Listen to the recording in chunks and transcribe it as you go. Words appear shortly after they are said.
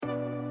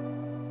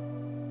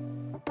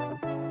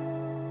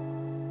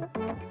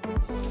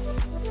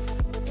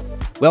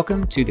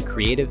Welcome to the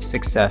Creative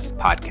Success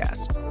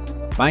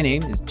Podcast. My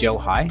name is Joe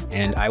High,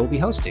 and I will be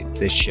hosting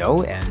this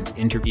show and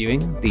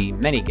interviewing the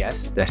many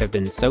guests that have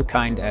been so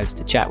kind as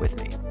to chat with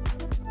me.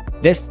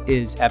 This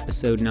is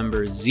episode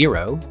number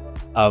 0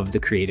 of the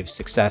Creative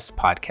Success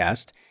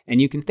Podcast, and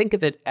you can think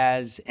of it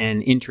as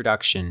an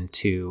introduction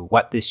to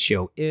what this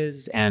show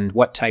is and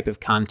what type of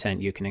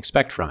content you can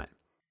expect from it.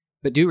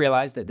 But do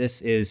realize that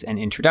this is an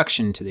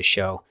introduction to the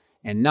show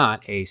and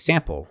not a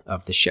sample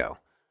of the show.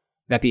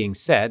 That being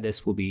said,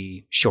 this will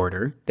be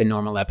shorter than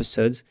normal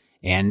episodes,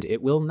 and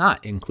it will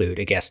not include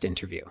a guest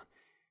interview.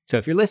 So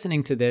if you're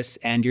listening to this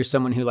and you're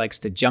someone who likes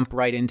to jump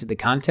right into the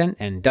content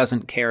and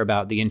doesn't care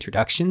about the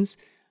introductions,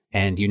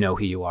 and you know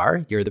who you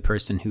are, you're the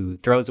person who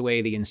throws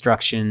away the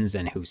instructions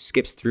and who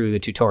skips through the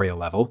tutorial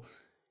level,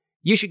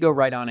 you should go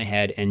right on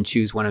ahead and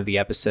choose one of the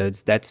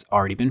episodes that's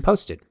already been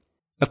posted.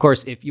 Of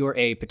course, if you're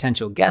a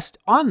potential guest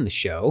on the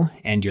show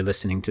and you're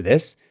listening to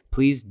this,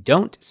 please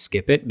don't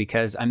skip it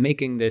because I'm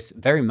making this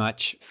very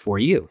much for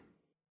you.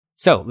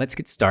 So let's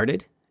get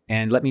started,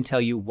 and let me tell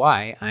you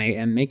why I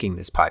am making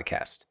this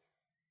podcast.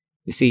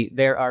 You see,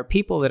 there are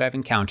people that I've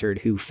encountered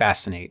who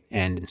fascinate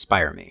and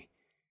inspire me.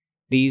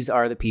 These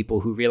are the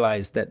people who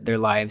realize that their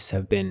lives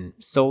have been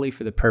solely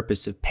for the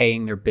purpose of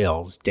paying their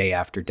bills day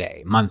after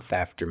day, month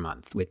after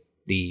month, with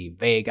the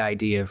vague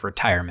idea of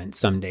retirement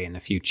someday in the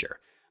future.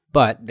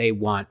 But they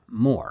want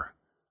more.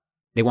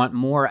 They want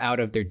more out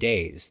of their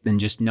days than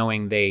just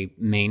knowing they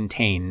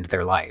maintained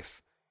their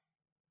life.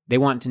 They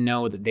want to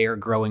know that they are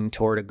growing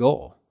toward a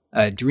goal,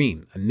 a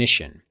dream, a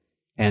mission,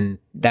 and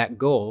that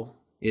goal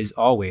is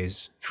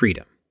always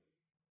freedom.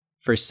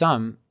 For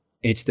some,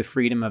 it's the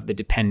freedom of the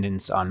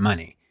dependence on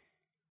money.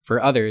 For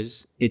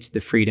others, it's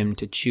the freedom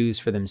to choose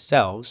for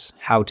themselves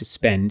how to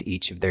spend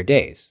each of their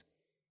days.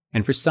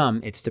 And for some,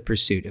 it's the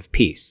pursuit of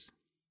peace.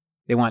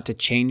 They want to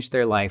change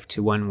their life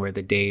to one where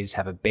the days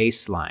have a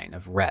baseline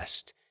of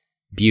rest,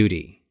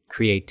 beauty,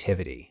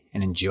 creativity,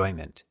 and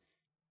enjoyment.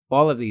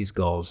 All of these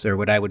goals are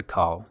what I would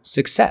call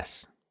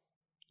success.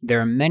 There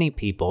are many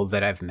people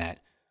that I've met,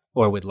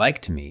 or would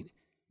like to meet,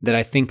 that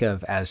I think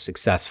of as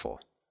successful.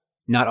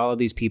 Not all of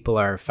these people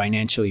are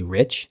financially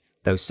rich,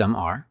 though some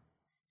are.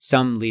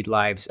 Some lead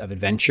lives of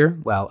adventure,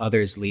 while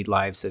others lead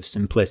lives of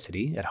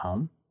simplicity at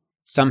home.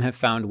 Some have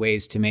found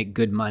ways to make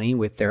good money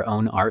with their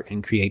own art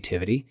and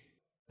creativity.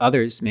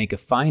 Others make a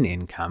fine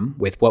income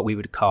with what we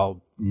would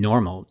call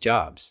normal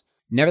jobs.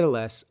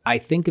 Nevertheless, I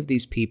think of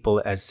these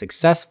people as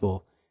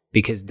successful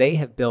because they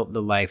have built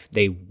the life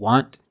they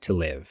want to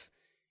live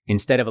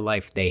instead of a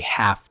life they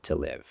have to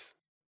live.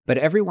 But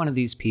every one of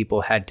these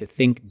people had to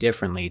think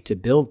differently to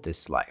build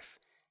this life.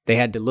 They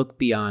had to look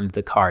beyond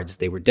the cards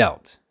they were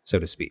dealt, so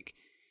to speak.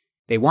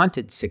 They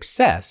wanted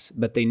success,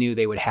 but they knew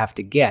they would have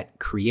to get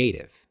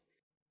creative.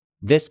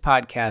 This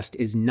podcast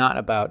is not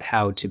about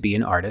how to be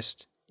an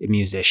artist, a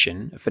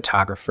musician, a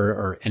photographer,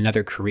 or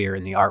another career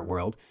in the art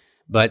world.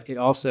 But it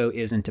also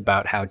isn't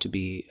about how to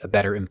be a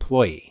better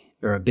employee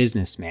or a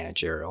business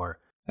manager or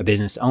a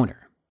business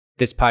owner.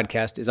 This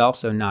podcast is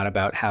also not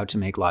about how to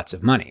make lots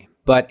of money,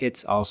 but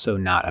it's also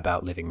not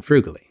about living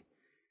frugally.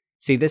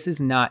 See, this is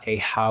not a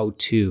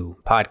how-to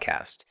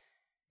podcast.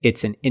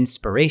 It's an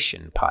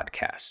inspiration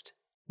podcast.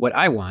 What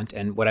I want,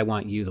 and what I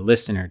want you, the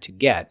listener, to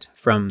get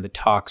from the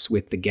talks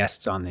with the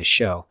guests on this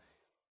show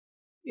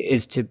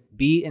is to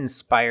be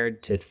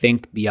inspired to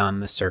think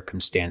beyond the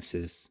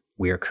circumstances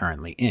we are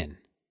currently in.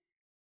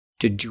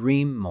 To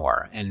dream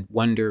more and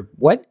wonder,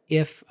 what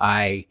if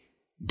I ...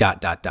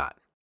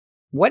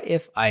 What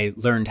if I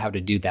learned how to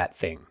do that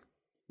thing?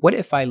 What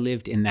if I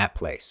lived in that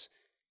place?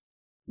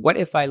 What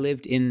if I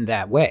lived in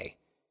that way?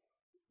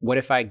 What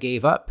if I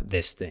gave up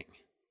this thing?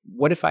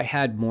 What if I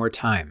had more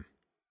time?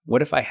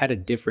 What if I had a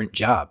different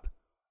job?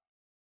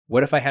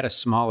 What if I had a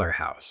smaller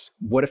house?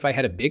 What if I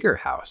had a bigger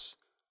house?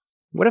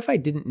 What if I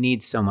didn't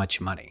need so much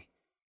money?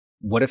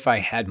 What if I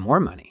had more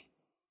money?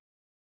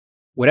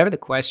 Whatever the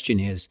question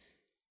is,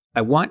 I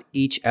want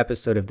each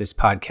episode of this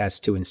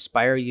podcast to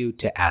inspire you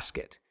to ask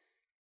it,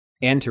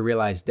 and to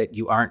realize that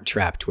you aren't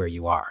trapped where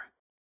you are.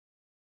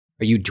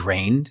 Are you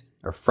drained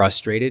or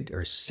frustrated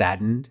or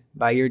saddened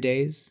by your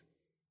days?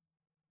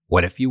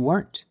 What if you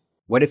weren't?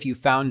 What if you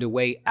found a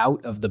way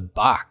out of the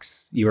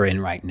box you're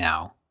in right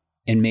now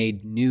and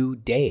made new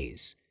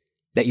days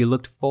that you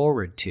looked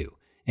forward to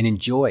and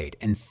enjoyed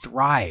and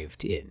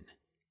thrived in?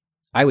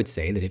 I would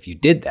say that if you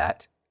did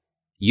that,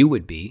 you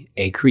would be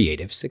a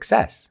creative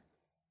success.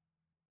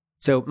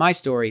 So my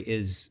story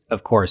is,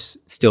 of course,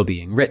 still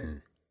being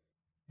written.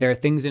 There are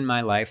things in my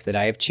life that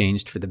I have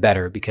changed for the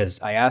better because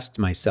I asked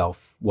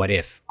myself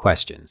what-if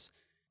questions.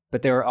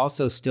 But there are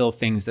also still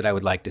things that I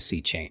would like to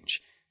see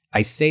change.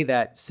 I say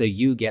that so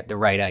you get the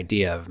right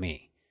idea of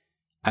me.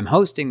 I'm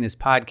hosting this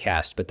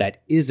podcast, but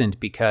that isn't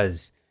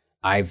because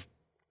I've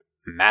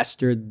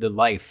mastered the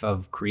life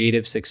of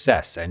creative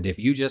success. And if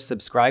you just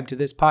subscribe to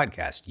this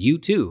podcast, you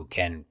too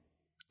can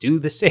do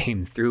the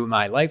same through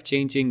my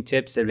life-changing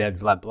tips and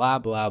blah, blah,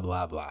 blah,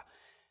 blah, blah.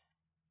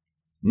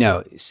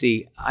 No,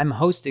 see, I'm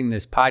hosting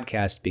this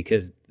podcast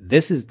because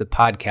this is the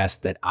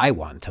podcast that I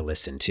want to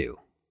listen to.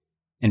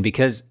 And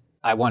because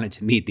I wanted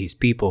to meet these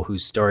people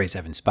whose stories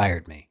have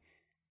inspired me.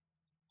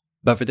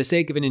 But for the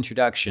sake of an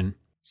introduction,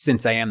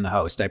 since I am the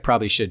host, I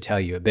probably should tell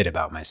you a bit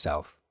about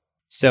myself.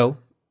 So,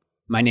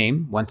 my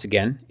name, once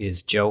again,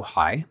 is Joe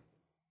High.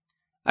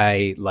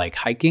 I like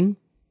hiking,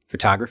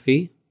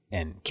 photography,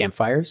 and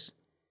campfires.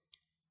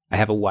 I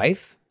have a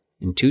wife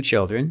and 2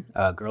 children,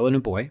 a girl and a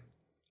boy.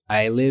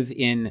 I live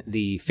in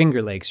the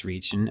Finger Lakes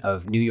region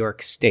of New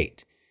York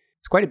State.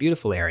 It's quite a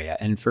beautiful area,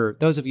 and for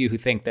those of you who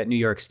think that New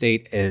York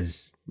State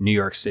is New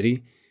York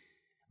City,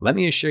 let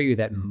me assure you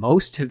that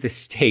most of the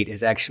state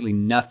is actually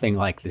nothing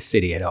like the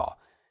city at all.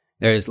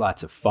 There's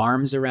lots of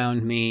farms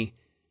around me,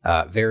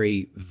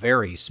 very,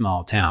 very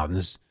small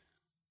towns,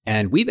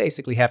 and we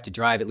basically have to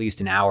drive at least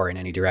an hour in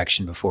any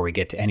direction before we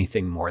get to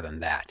anything more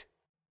than that.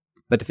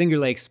 But the Finger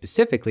Lakes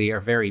specifically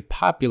are very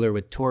popular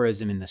with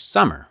tourism in the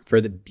summer for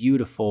the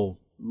beautiful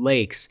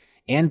lakes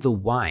and the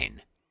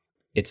wine.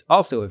 It's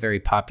also a very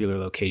popular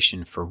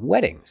location for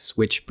weddings,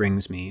 which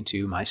brings me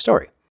to my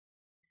story.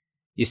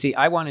 You see,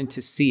 I wanted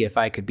to see if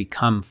I could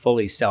become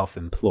fully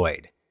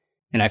self-employed,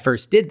 and I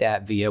first did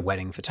that via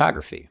wedding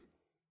photography.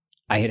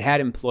 I had had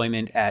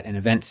employment at an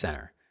event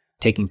center,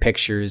 taking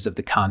pictures of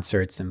the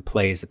concerts and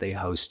plays that they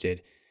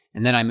hosted,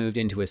 and then I moved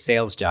into a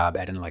sales job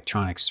at an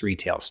electronics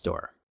retail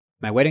store.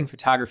 My wedding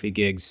photography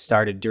gigs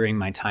started during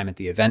my time at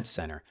the event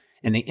center,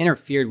 and they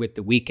interfered with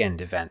the weekend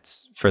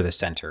events for the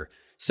center,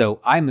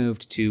 so I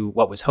moved to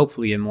what was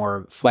hopefully a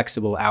more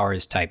flexible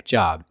hours type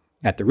job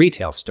at the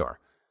retail store,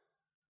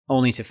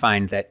 only to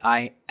find that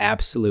I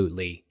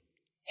absolutely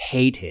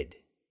hated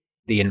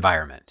the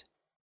environment.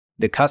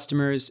 The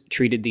customers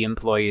treated the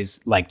employees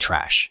like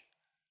trash,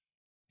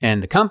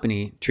 and the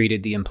company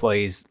treated the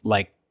employees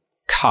like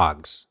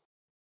cogs.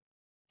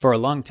 For a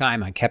long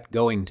time, I kept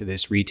going to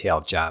this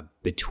retail job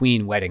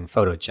between wedding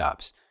photo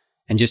jobs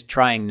and just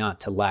trying not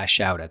to lash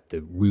out at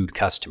the rude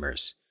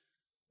customers.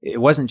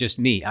 It wasn't just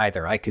me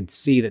either. I could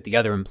see that the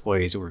other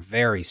employees were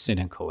very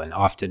cynical and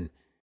often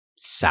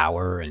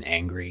sour and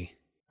angry.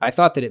 I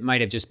thought that it might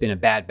have just been a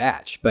bad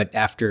batch, but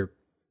after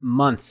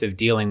months of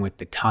dealing with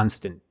the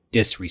constant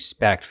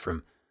disrespect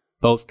from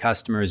both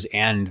customers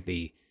and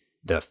the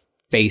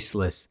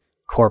faceless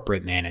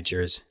corporate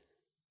managers,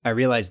 I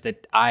realized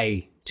that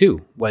I,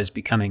 too, was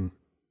becoming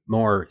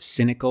more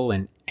cynical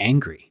and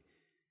angry.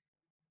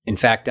 In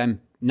fact,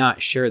 I'm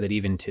not sure that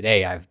even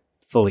today I've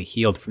fully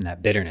healed from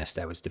that bitterness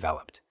that was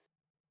developed.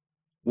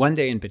 One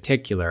day in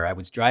particular, I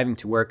was driving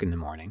to work in the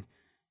morning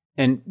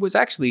and was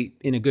actually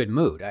in a good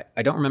mood.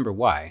 I don't remember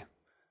why,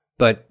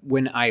 but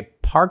when I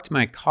parked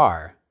my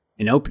car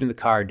and opened the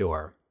car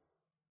door,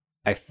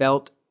 I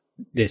felt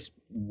this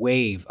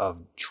wave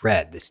of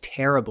dread, this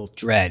terrible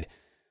dread,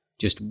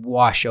 just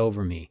wash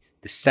over me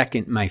the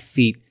second my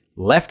feet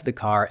left the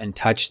car and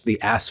touched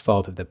the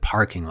asphalt of the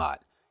parking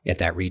lot at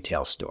that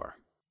retail store.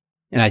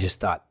 And I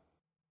just thought,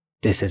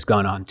 this has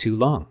gone on too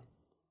long.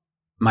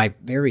 My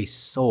very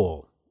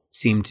soul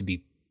seemed to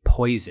be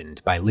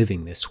poisoned by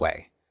living this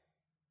way.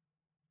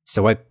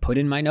 So I put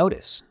in my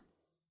notice,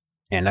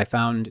 and I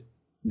found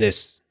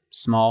this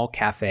small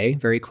cafe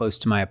very close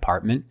to my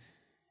apartment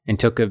and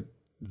took a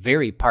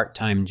very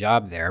part-time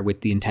job there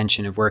with the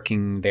intention of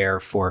working there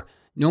for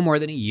no more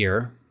than a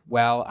year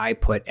while I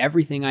put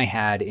everything I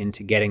had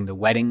into getting the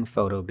wedding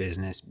photo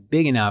business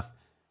big enough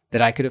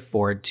that I could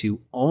afford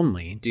to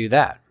only do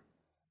that.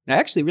 And I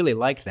actually really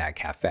liked that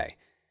cafe.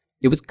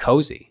 It was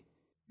cozy,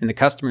 and the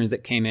customers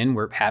that came in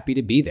were happy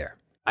to be there.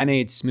 I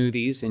made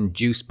smoothies and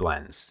juice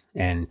blends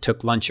and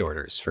took lunch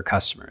orders for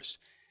customers.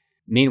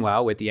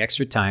 Meanwhile, with the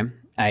extra time,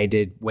 I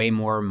did way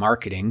more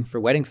marketing for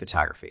wedding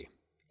photography,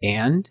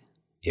 and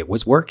it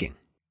was working.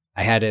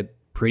 I had a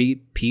pretty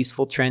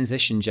peaceful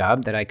transition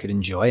job that I could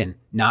enjoy and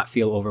not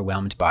feel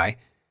overwhelmed by,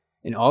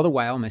 and all the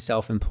while my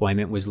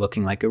self-employment was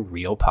looking like a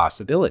real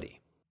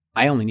possibility.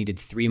 I only needed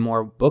 3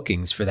 more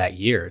bookings for that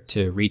year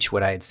to reach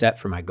what I had set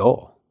for my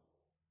goal.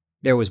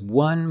 There was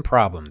one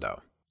problem,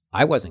 though.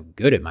 I wasn't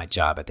good at my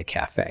job at the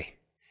cafe.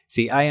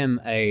 See, I am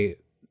a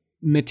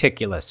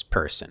meticulous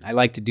person. I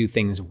like to do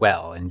things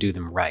well and do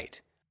them right.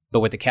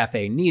 But what the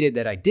cafe needed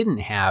that I didn't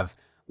have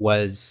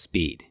was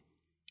speed.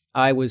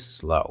 I was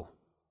slow.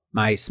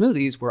 My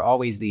smoothies were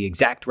always the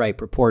exact right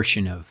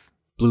proportion of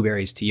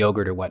blueberries to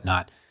yogurt or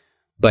whatnot,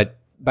 but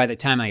by the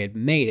time I had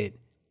made it,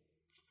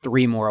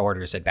 3 more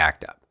orders had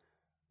backed up.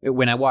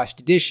 When I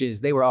washed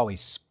dishes, they were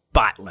always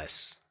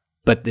spotless,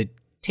 but the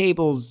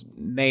tables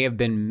may have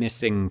been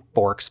missing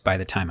forks by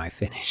the time I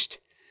finished.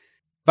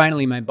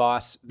 Finally, my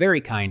boss very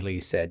kindly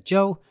said,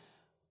 "Joe,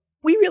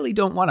 we really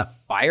don't want to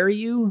fire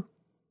you,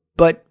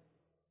 but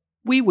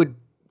we would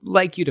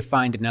like you to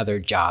find another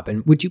job,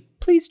 and would you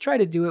please try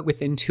to do it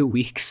within 2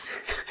 weeks?"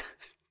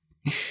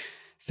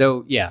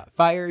 So yeah,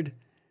 fired,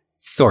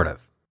 sort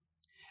of.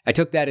 I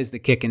took that as the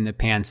kick in the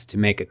pants to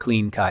make a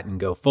clean cut and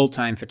go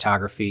full-time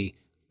photography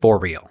for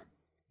real.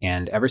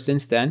 And ever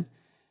since then,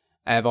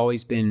 I have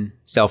always been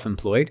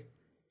self-employed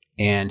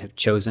and have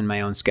chosen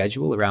my own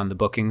schedule around the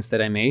bookings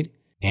that I made,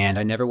 and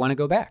I never want to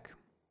go back.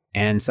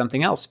 And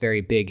something else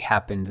very big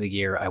happened the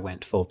year I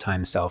went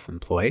full-time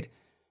self-employed.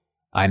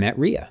 I met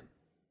Rhea.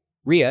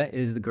 Ria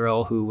is the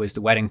girl who was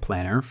the wedding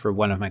planner for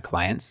one of my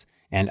clients,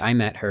 and I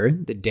met her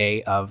the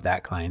day of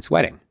that client's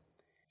wedding.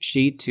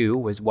 She, too,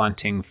 was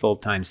wanting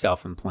full-time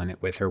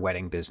self-employment with her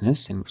wedding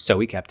business, and so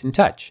we kept in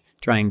touch,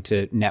 trying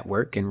to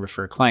network and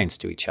refer clients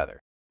to each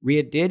other.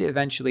 Ria did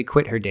eventually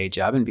quit her day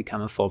job and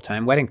become a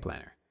full-time wedding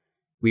planner.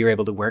 We were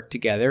able to work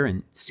together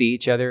and see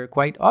each other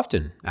quite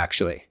often,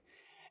 actually.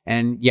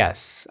 And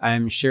yes,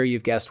 I'm sure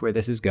you've guessed where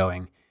this is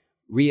going.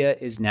 Ria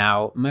is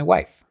now my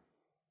wife.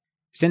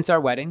 Since our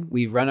wedding,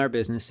 we've run our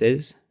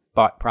businesses,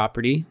 bought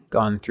property,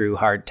 gone through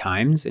hard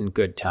times and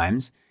good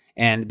times,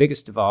 and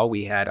biggest of all,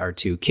 we had our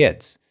 2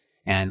 kids.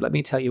 And let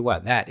me tell you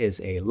what, that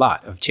is a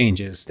lot of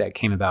changes that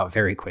came about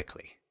very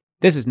quickly.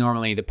 This is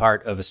normally the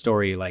part of a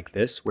story like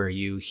this where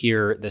you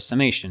hear the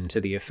summation to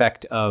the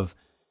effect of,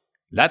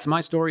 "That's my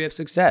story of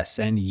success,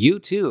 and you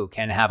too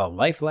can have a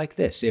life like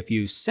this if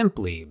you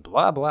simply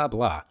blah, blah,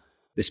 blah."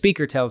 The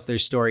speaker tells their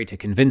story to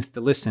convince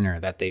the listener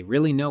that they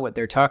really know what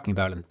they're talking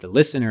about and that the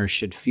listener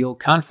should feel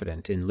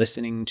confident in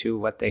listening to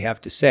what they have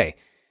to say.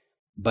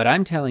 But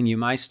I'm telling you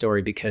my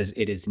story because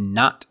it is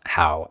not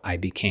how I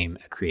became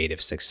a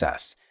creative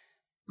success.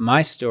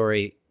 My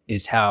story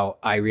is how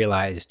I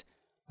realized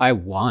I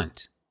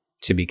want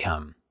to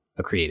become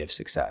a creative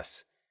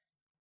success.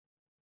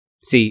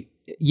 See,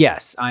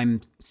 yes,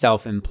 I'm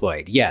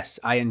self-employed. Yes,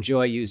 I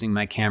enjoy using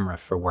my camera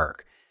for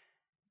work.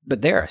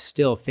 But there are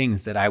still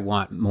things that I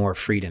want more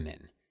freedom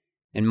in,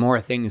 and more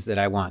things that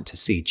I want to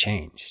see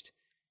changed.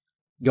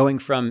 Going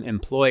from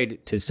employed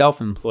to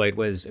self-employed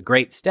was a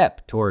great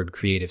step toward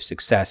creative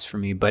success for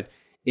me, but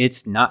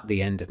it's not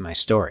the end of my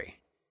story.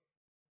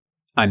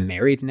 I'm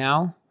married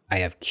now. I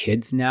have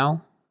kids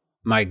now.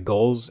 My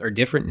goals are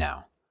different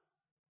now.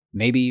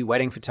 Maybe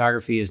wedding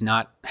photography is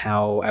not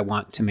how I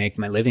want to make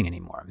my living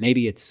anymore.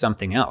 Maybe it's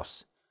something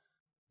else.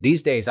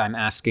 These days, I'm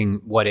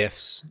asking what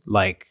ifs,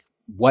 like,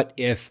 what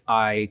if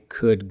I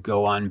could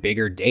go on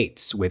bigger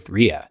dates with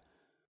Ria?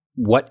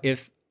 What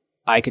if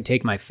I could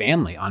take my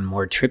family on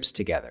more trips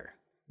together?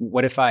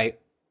 What if I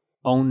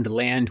owned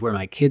land where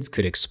my kids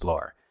could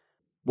explore?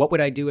 What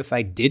would I do if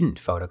I didn't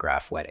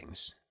photograph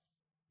weddings?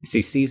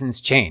 See,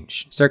 seasons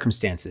change,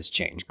 circumstances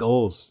change,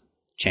 goals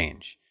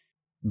change.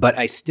 But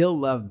I still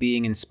love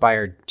being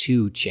inspired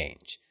to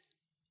change.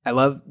 I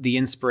love the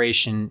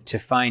inspiration to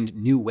find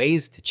new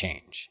ways to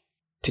change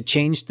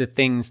the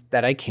things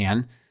that I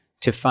can,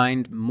 to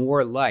find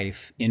more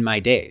life in my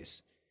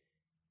days.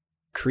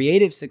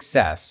 Creative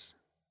success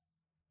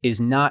is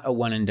not a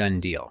one-and-done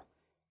deal.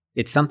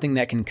 It's something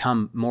that can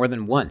come more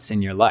than once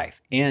in your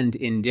life and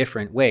in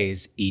different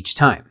ways each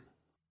time.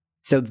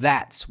 So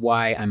that's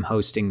why I'm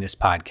hosting this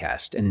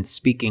podcast and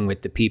speaking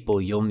with the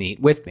people you'll meet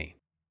with me,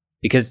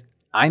 because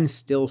I'm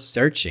still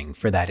searching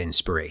for that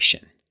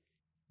inspiration.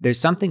 There's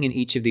something in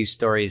each of these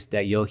stories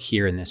that you'll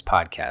hear in this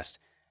podcast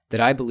that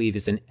I believe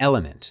is an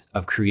element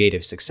of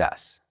creative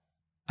success.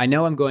 I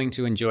know I'm going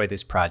to enjoy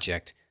this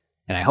project,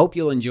 and I hope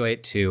you'll enjoy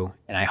it too,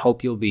 and I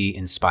hope you'll be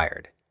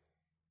inspired.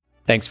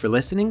 Thanks for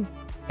listening,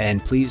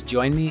 and please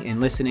join me in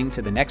listening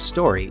to the next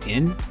story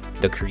in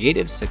the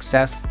Creative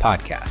Success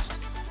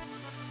Podcast.